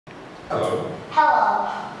Hello. Hello.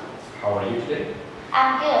 How are you today?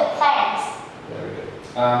 I'm good, thanks. Very good.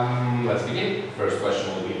 Let's begin. First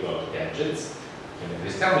question will be about gadgets. Can you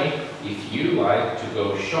please tell me if you like to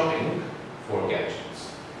go shopping for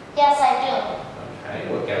gadgets? Yes, I do.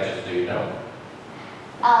 Okay, what gadgets do you know?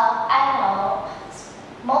 I know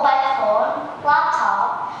mobile phone,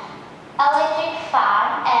 laptop, electric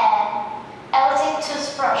fan, and electric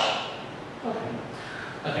toothbrush. Okay.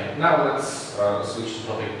 Okay, now let's switch the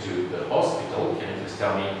topic to the hospital. Can you please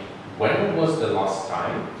tell me when was the last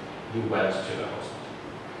time you went to the hospital?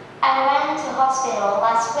 I went to hospital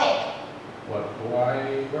last week.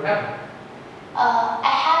 What happened?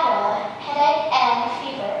 I had a headache and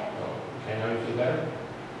fever. Oh, okay, now you feel better?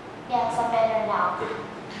 Yes, I'm better now. Good.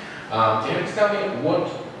 Can you please tell me what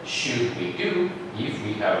should we do if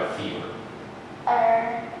we have a fever?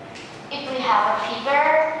 If we have a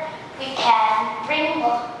fever, we can drink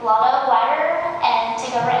a lot of water and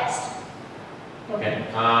take a rest. Okay.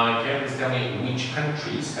 Can you please tell me which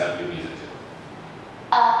countries have you visited?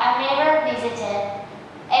 I never visited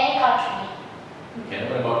any country. Okay.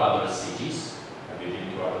 What about other cities? Have you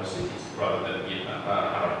been to other cities rather than Vietnam?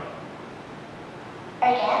 Hanoi?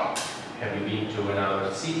 Again? Have you been to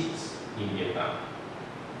another cities in Vietnam?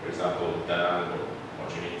 For example, Da Nang or Ho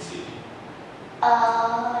Chi Minh City.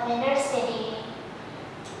 Another city.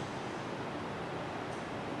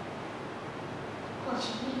 Ho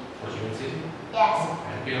Chi Minh. Ho Chi Minh City? Yes.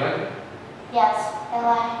 And do you like it? Yes, I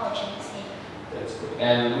like Ho Chi Minh City. That's good.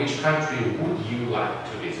 And which country would you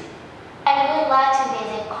like to visit? I would like to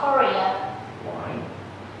visit Korea Why?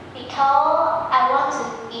 because I want to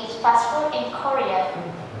eat fast food in Korea.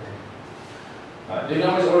 Do you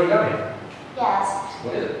know what's origami? Yes.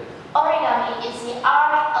 What is it? Origami is the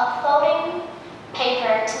art of folding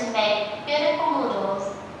paper to make beautiful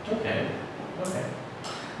noodles. Okay. Okay.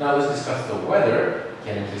 Now let's discuss the weather.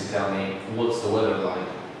 Can you please tell me what's the weather like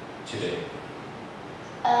today?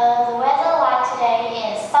 The weather like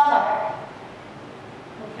today is summer.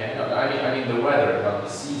 Okay. No, I mean the weather, not the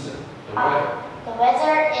season. The weather. The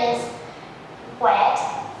weather is wet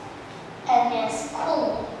and is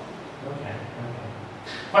cool. Okay. Okay.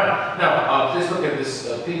 Fine. Now, please look at these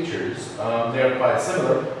pictures. They are quite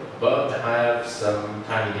similar, but have some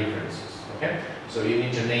tiny differences. Okay. So you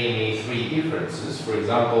need to name me 3 differences. For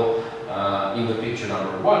example, in the picture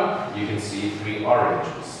number 1, you can see 3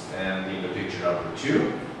 oranges, and in the picture number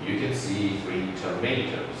 2, you can see 3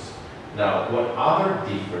 tomatoes. Now, what other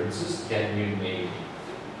differences can you name?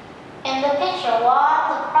 In the picture 1,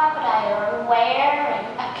 the crocodile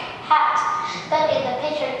wearing a hat, but in the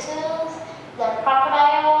picture 2, the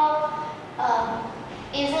crocodile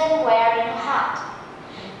isn't wearing a hat.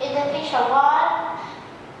 In the picture 1,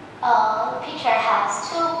 the picture has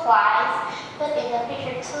 2 flies, but in the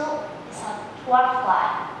picture 2, it's 1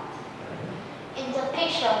 fly. In the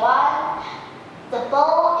picture 1, the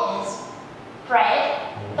bowl is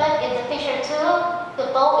red, but in the picture 2,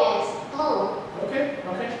 the bowl is blue. Okay,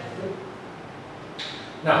 okay, good.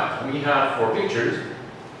 Now, we have 4 pictures.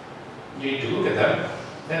 You need to look at them,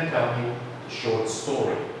 then tell me the short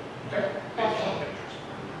story. Okay? Okay.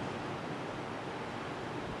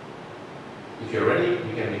 If you're ready,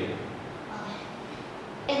 you can begin.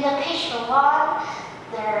 Okay. In the picture 1,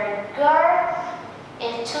 the girl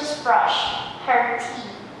is toothbrush her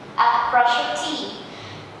teeth, brush her teeth.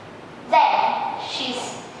 Then she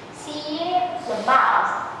sees the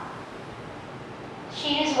mouse.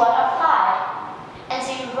 She is one of 5, and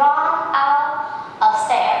she runs out of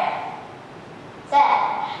stairs. Then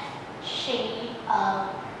she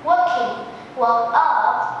walk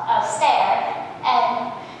up a stair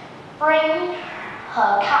and bring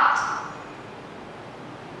her cat.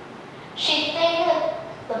 She thinks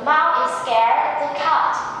the mouse is scared of the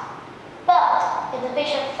cat, but in the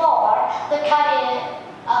picture 4, the cat is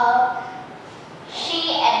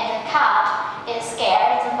she and the cat is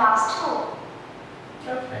scared of the mouse too.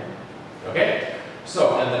 Okay. Okay.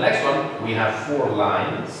 So, and the next one, we have 4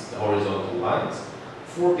 lines, horizontal lines,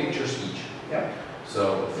 4 pictures each. Yeah.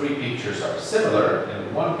 So 3 pictures are similar,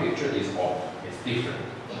 and 1 picture is off. It's different.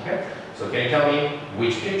 Okay. So can you tell me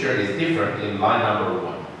which picture is different in line number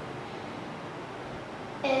 1?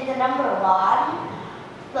 In the number 1,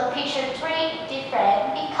 the picture 3 is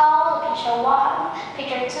different because the picture 1,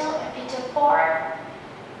 picture 2, and picture 4,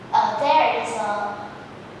 there is a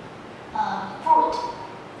fruit.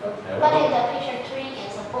 Okay. But in the picture 3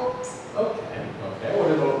 is a book. Okay. Okay. What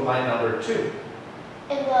about line number 2?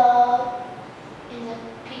 In the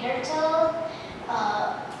picture 2,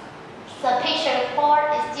 the picture 4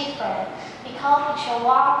 is different because picture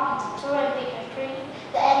 1, picture 2, and picture 3,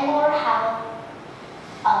 the animal have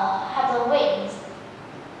the wings.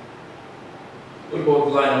 What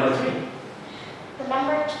about line number 3? The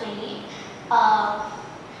number 3,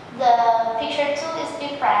 the picture 2 is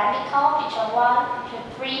different because picture 1, picture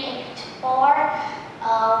 3, and picture 4,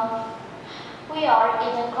 we are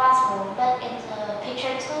in the classroom, but in the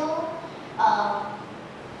picture 2,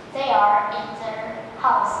 they are in their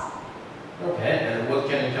house. Okay, and what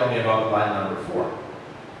can you tell me about line number 4?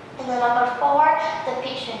 In the number 4, the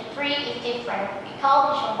picture 3 is different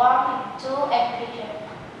because picture 1, picture 2, and picture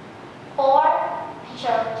 4,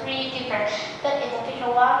 picture 3 different. But in the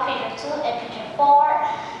picture 1, picture 2, and picture 4,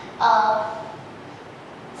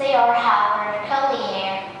 they all have curly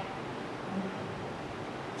hair.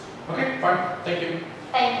 Okay, fine. Thank you.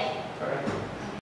 Thank you. All right.